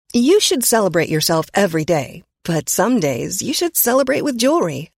You should celebrate yourself every day, but some days you should celebrate with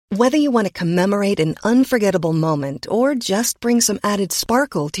jewelry. Whether you want to commemorate an unforgettable moment or just bring some added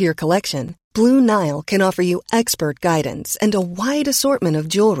sparkle to your collection, Blue Nile can offer you expert guidance and a wide assortment of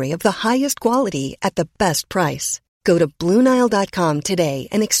jewelry of the highest quality at the best price. Go to BlueNile.com today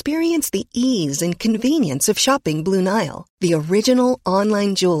and experience the ease and convenience of shopping Blue Nile, the original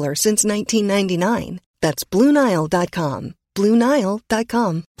online jeweler since 1999. That's BlueNile.com.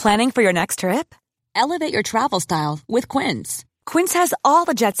 BlueNile.com. Planning for your next trip? Elevate your travel style with Quince. Quince has all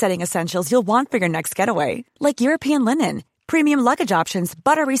the jet-setting essentials you'll want for your next getaway, like European linen, premium luggage options,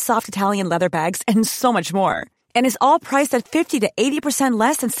 buttery soft Italian leather bags, and so much more. And is all priced at 50 to 80%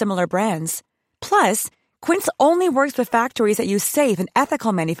 less than similar brands. Plus, Quince only works with factories that use safe and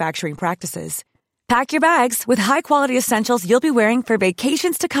ethical manufacturing practices. Pack your bags with high-quality essentials you'll be wearing for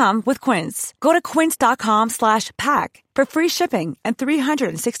vacations to come with Quince. Go to quince.com/pack for free shipping and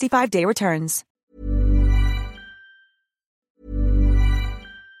 365-day returns.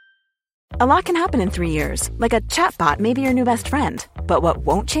 A lot can happen in 3 years, like a chatbot may be your new best friend. But what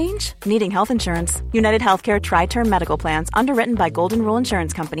won't change? Needing health insurance. United Healthcare Tri-Term Medical Plans, underwritten by Golden Rule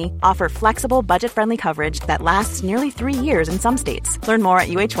Insurance Company, offer flexible, budget-friendly coverage that lasts nearly 3 years in some states. Learn more at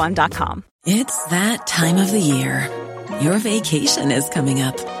UH1.com. It's that time of the year. Your vacation is coming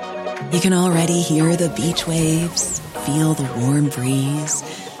up. You can already hear the beach waves, feel the warm breeze,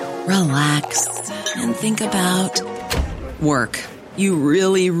 relax, and think about work. You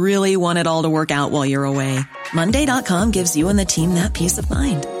really, really want it all to work out while you're away. Monday.com gives you and the team that peace of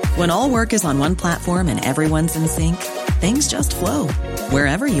mind. When all work is on one platform and everyone's in sync, things just flow.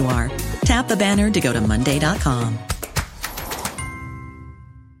 Wherever you are, tap the banner to go to Monday.com.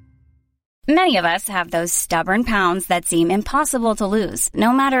 Many of us have those stubborn pounds that seem impossible to lose,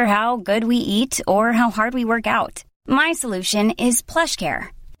 no matter how good we eat or how hard we work out. My solution is PlushCare.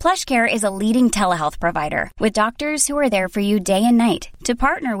 PlushCare is a leading telehealth provider with doctors who are there for you day and night to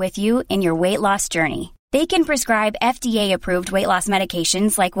partner with you in your weight loss journey. They can prescribe FDA-approved weight loss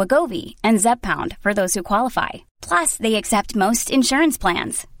medications like Wegovy and Zepbound for those who qualify. Plus, they accept most insurance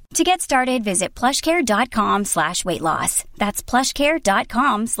plans. To get started, visit plushcare.com/weightloss. That's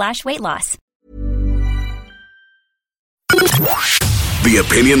plushcare.com/weightloss. The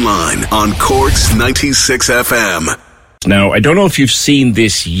Opinion Line on Cork's 96 FM. Now, I don't know if you've seen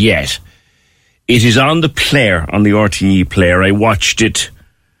this yet. It is on the player, on the RTE player. I watched it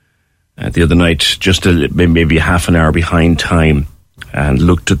the other night, just maybe half an hour behind time, and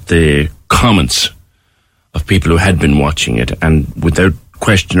looked at the comments of people who had been watching it. And without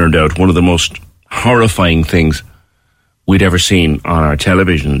question or doubt, one of the most horrifying things we'd ever seen on our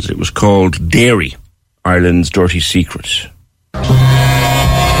televisions. It was called Dairy, Ireland's Dirty Secret.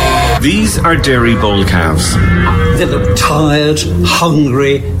 These are dairy bull calves. They look tired,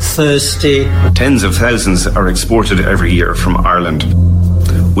 hungry, thirsty. Tens of thousands are exported every year from Ireland.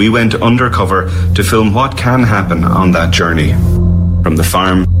 We went undercover to film what can happen on that journey. From the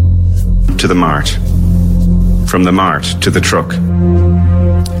farm to the mart. From the mart to the truck.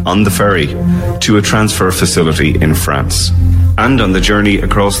 On the ferry to a transfer facility in France. And on the journey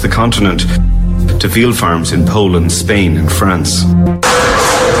across the continent to field farms in Poland, Spain and France.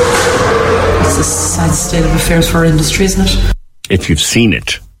 It's a sad state of affairs for our industry, isn't it? If you've seen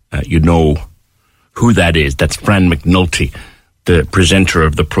it, you know who that is. That's Fran McNulty, the presenter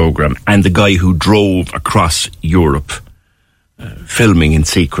of the programme, and the guy who drove across Europe filming in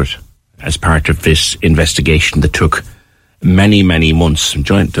secret as part of this investigation that took many, many months. I'm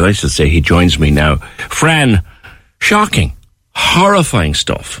delighted to say he joins me now. Fran, shocking, horrifying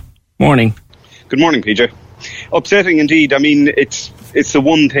stuff. Morning. Good morning, PJ. Upsetting indeed. I mean, it's the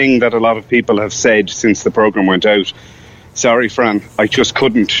one thing that a lot of people have said since the programme went out. Sorry, Fran, I just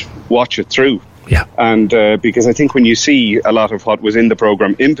couldn't watch it through. Yeah. And because I think when you see a lot of what was in the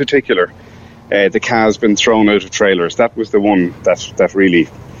programme, in particular, the calves been thrown out of trailers, that was the one that really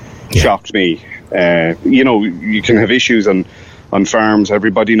shocked me. You know, you can have issues on farms.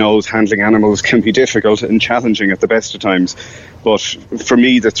 Everybody knows handling animals can be difficult and challenging at the best of times. But for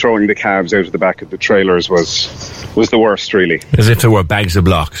me, the throwing the calves out of the back of the trailers was the worst, really. As if there were bags of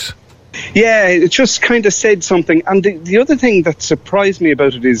blocks. Yeah, it just kind of said something. And the other thing that surprised me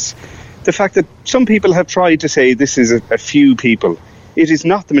about it is the fact that some people have tried to say this is a few people. It is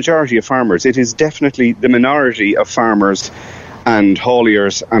not the majority of farmers. It is definitely the minority of farmers and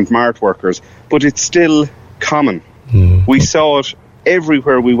hauliers and mart workers. But it's still common. We saw it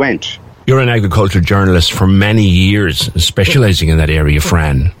everywhere we went. You're an agriculture journalist for many years, specialising in that area,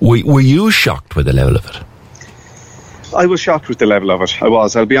 Fran. Were you shocked with the level of it? I was shocked with the level of it. I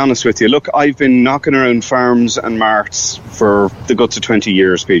was. I'll be honest with you. Look, I've been knocking around farms and marts for the guts of 20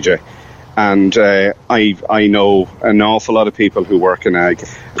 years, PJ. And I know an awful lot of people who work in ag.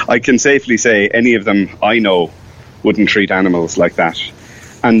 I can safely say any of them I know wouldn't treat animals like that.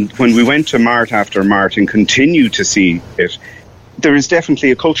 And when we went to mart after mart and continue to see it, there is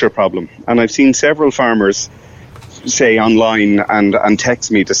definitely a culture problem. And I've seen several farmers say online and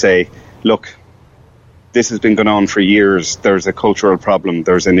text me to say, look, this has been going on for years. There's a cultural problem.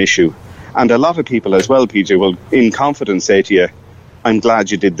 There's an issue. And a lot of people as well, PJ, will in confidence say to you, I'm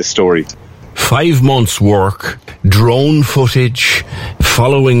glad you did the story. 5 months' work, drone footage,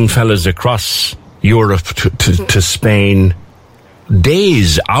 following fellas across Europe to Spain.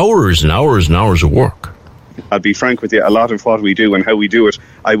 Days, hours and hours and hours of work. I'll be frank with you, a lot of what we do and how we do it,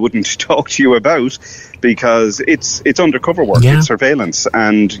 I wouldn't talk to you about, because it's undercover work, it's surveillance,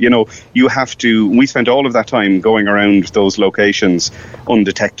 and you have to. We spent all of that time going around those locations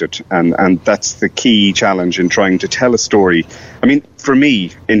undetected, and that's the key challenge in trying to tell a story. I mean, for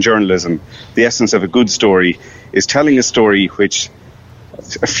me in journalism, the essence of a good story is telling a story which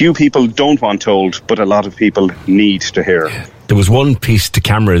a few people don't want told, but a lot of people need to hear. There was one piece to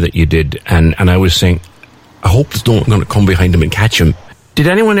camera that you did, and I was saying, I hope there's no one going to come behind him and catch him. Did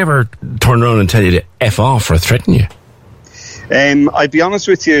anyone ever turn around and tell you to F off or threaten you? I'd be honest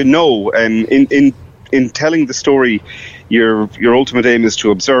with you, no. In telling the story, your ultimate aim is to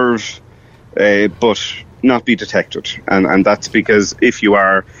observe, but not be detected. And that's because if you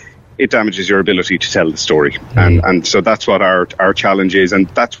are, it damages your ability to tell the story. And so that's what our challenge is, and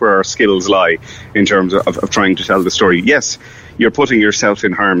that's where our skills lie in terms of trying to tell the story. Yes, you're putting yourself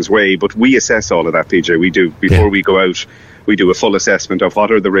in harm's way, but we assess all of that, PJ. We do. Before we go out, we do a full assessment of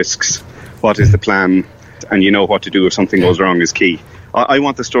what are the risks, what is the plan, and what to do if something goes wrong is key. I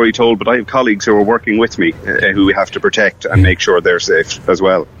want the story told, but I have colleagues who are working with me who we have to protect and make sure they're safe as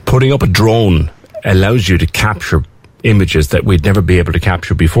well. Putting up a drone allows you to capture images that we'd never be able to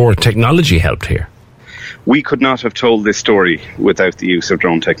capture before. Technology helped here. We could not have told this story without the use of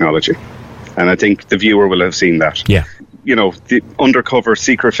drone technology. And I think the viewer will have seen that. Yeah. The undercover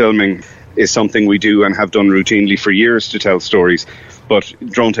secret filming is something we do and have done routinely for years to tell stories. But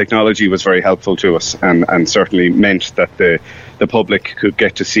drone technology was very helpful to us and certainly meant that the public could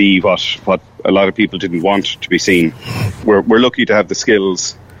get to see what a lot of people didn't want to be seen. We're lucky to have the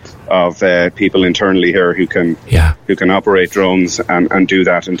skills of people internally here who can operate drones and do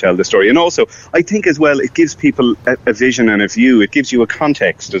that and tell the story. And also, I think as well, it gives people a vision and a view. It gives you a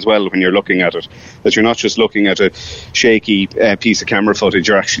context as well when you're looking at it, that you're not just looking at a shaky piece of camera footage.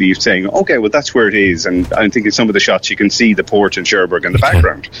 You're actually saying, okay, well, that's where it is. And I think in some of the shots you can see the port in Cherbourg in the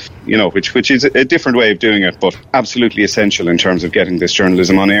background, which is a different way of doing it, but absolutely essential in terms of getting this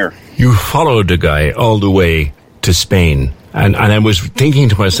journalism on air. You followed the guy all the way to Spain. And I was thinking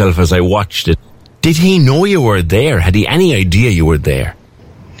to myself as I watched it, did he know you were there? Had he any idea you were there?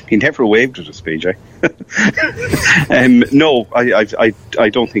 He never waved at us, PJ. No, I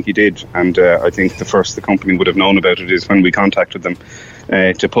don't think he did. And I think the first the company would have known about it is when we contacted them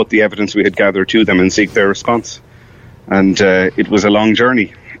to put the evidence we had gathered to them and seek their response. And it was a long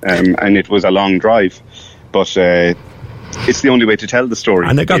journey and it was a long drive. But it's the only way to tell the story.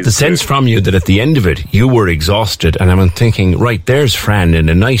 And I got the sense from you that at the end of it, you were exhausted. And I'm thinking, right, there's Fran in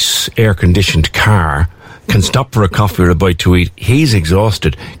a nice air-conditioned car, can stop for a coffee or a bite to eat. He's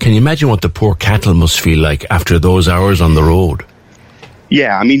exhausted. Can you imagine what the poor cattle must feel like after those hours on the road?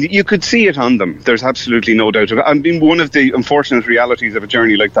 Yeah, I mean, you could see it on them. There's absolutely no doubt of it. I mean, one of the unfortunate realities of a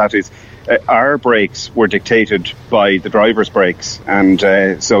journey like that is our brakes were dictated by the driver's brakes. And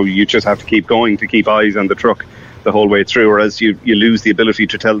so you just have to keep going to keep eyes on the truck the whole way through, or else you lose the ability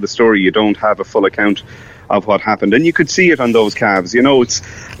to tell the story. You don't have a full account of what happened. And you could see it on those calves.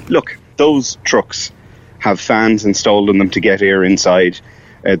 Look, those trucks have fans installed in them to get air inside.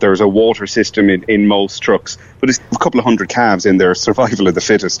 There's a water system in most trucks, but it's a couple of hundred calves in there, survival of the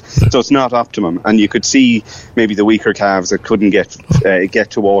fittest. So it's not optimum. And you could see maybe the weaker calves that couldn't get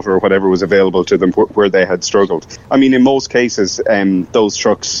to water or whatever was available to them where they had struggled. I mean, in most cases, those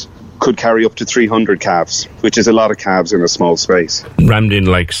trucks could carry up to 300 calves, which is a lot of calves in a small space. Rammed in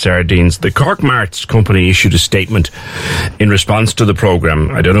like sardines. The Cork Marts company issued a statement in response to the programme.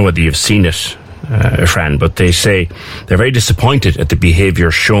 I don't know whether you've seen it, Fran, but they say they're very disappointed at the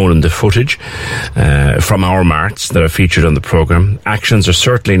behaviour shown in the footage from our marts that are featured on the programme. Actions are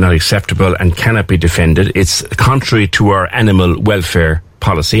certainly not acceptable and cannot be defended. It's contrary to our animal welfare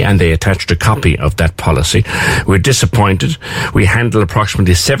policy, and they attached a copy of that policy. We're disappointed. We handle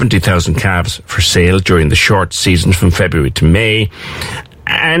approximately 70,000 calves for sale during the short season from February to May.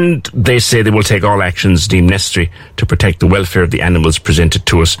 And they say they will take all actions deemed necessary to protect the welfare of the animals presented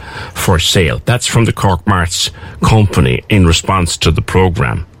to us for sale. That's from the Cork Marts company in response to the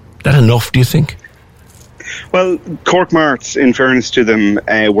programme. That enough, do you think? Well, Cork Marts, in fairness to them,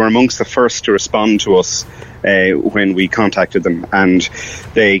 were amongst the first to respond to us when we contacted them, and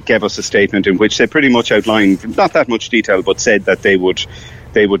they gave us a statement in which they pretty much outlined, not that much detail, but said that they would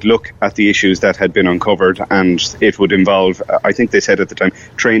look at the issues that had been uncovered, and it would involve, I think they said at the time,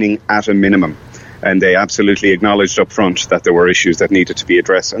 training at a minimum. And they absolutely acknowledged up front that there were issues that needed to be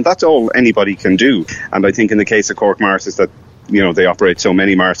addressed. And that's all anybody can do. And I think in the case of Cork Marts is that, they operate so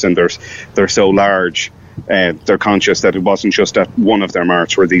many marts and they're so large. They're conscious that it wasn't just at one of their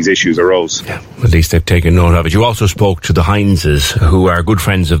marts where these issues arose. Yeah, at least they've taken note of it. You also spoke to the Hineses, who are good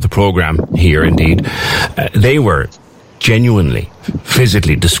friends of the programme here, indeed. They were genuinely,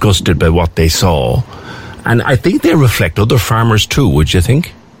 physically disgusted by what they saw. And I think they reflect other farmers too, would you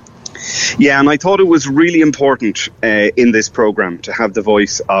think? Yeah, and I thought it was really important in this programme to have the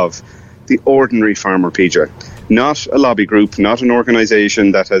voice of the ordinary farmer, PJ. Not a lobby group, not an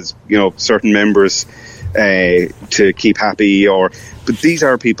organisation that has, certain members to keep happy, but these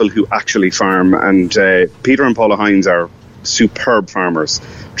are people who actually farm, and Peter and Paula Hines are superb farmers,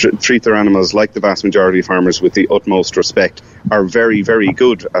 treat their animals like the vast majority of farmers with the utmost respect, are very, very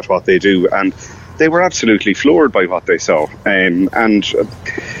good at what they do, and they were absolutely floored by what they saw. And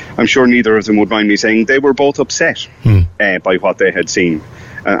I'm sure neither of them would mind me saying they were both upset by what they had seen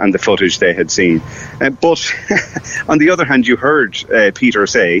and the footage they had seen. But on the other hand, you heard Peter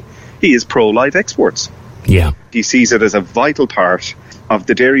say he is pro-live exports. Yeah. He sees it as a vital part of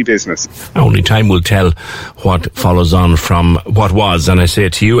the dairy business. Only time will tell what follows on from what was, and I say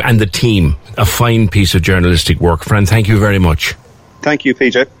it to you and the team, a fine piece of journalistic work. Fran, thank you very much. Thank you,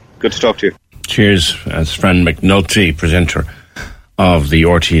 PJ. Good to talk to you. Cheers. As Fran McNulty, presenter of the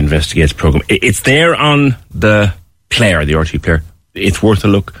RT Investigates programme. It's there on the player, the RT player. It's worth a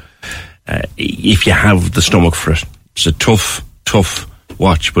look if you have the stomach for it. It's a tough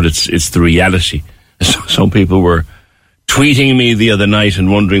watch, but it's the reality. Some people were tweeting me the other night and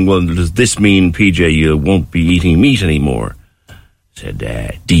wondering, well, does this mean, PJ, you won't be eating meat anymore? I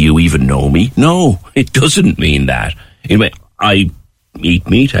said, do you even know me? No, it doesn't mean that. Anyway, I eat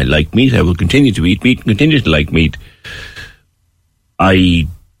meat, I like meat, I will continue to eat meat and continue to like meat. I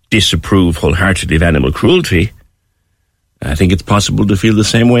disapprove wholeheartedly of animal cruelty. I think it's possible to feel the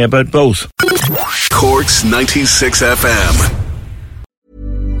same way about both. Cork's 96 FM.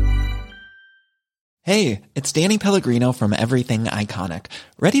 Hey, it's Danny Pellegrino from Everything Iconic.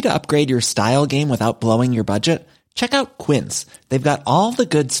 Ready to upgrade your style game without blowing your budget? Check out Quince. They've got all the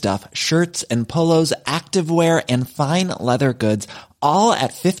good stuff, shirts and polos, activewear, and fine leather goods, all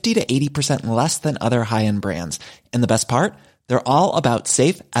at 50 to 80% less than other high-end brands. And the best part? They're all about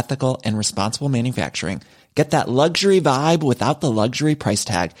safe, ethical, and responsible manufacturing. Get that luxury vibe without the luxury price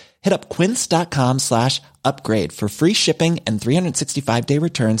tag. Hit up quince.com/upgrade for free shipping and 365-day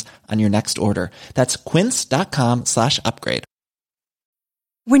returns on your next order. That's quince.com/upgrade.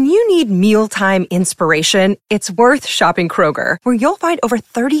 When you need mealtime inspiration, it's worth shopping Kroger, where you'll find over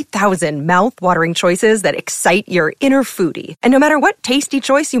 30,000 mouth-watering choices that excite your inner foodie. And no matter what tasty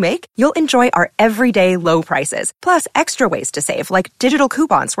choice you make, you'll enjoy our everyday low prices, plus extra ways to save, like digital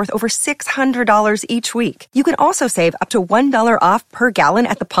coupons worth over $600 each week. You can also save up to $1 off per gallon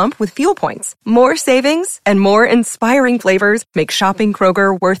at the pump with fuel points. More savings and more inspiring flavors make shopping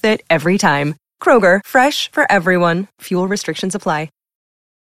Kroger worth it every time. Kroger, fresh for everyone. Fuel restrictions apply.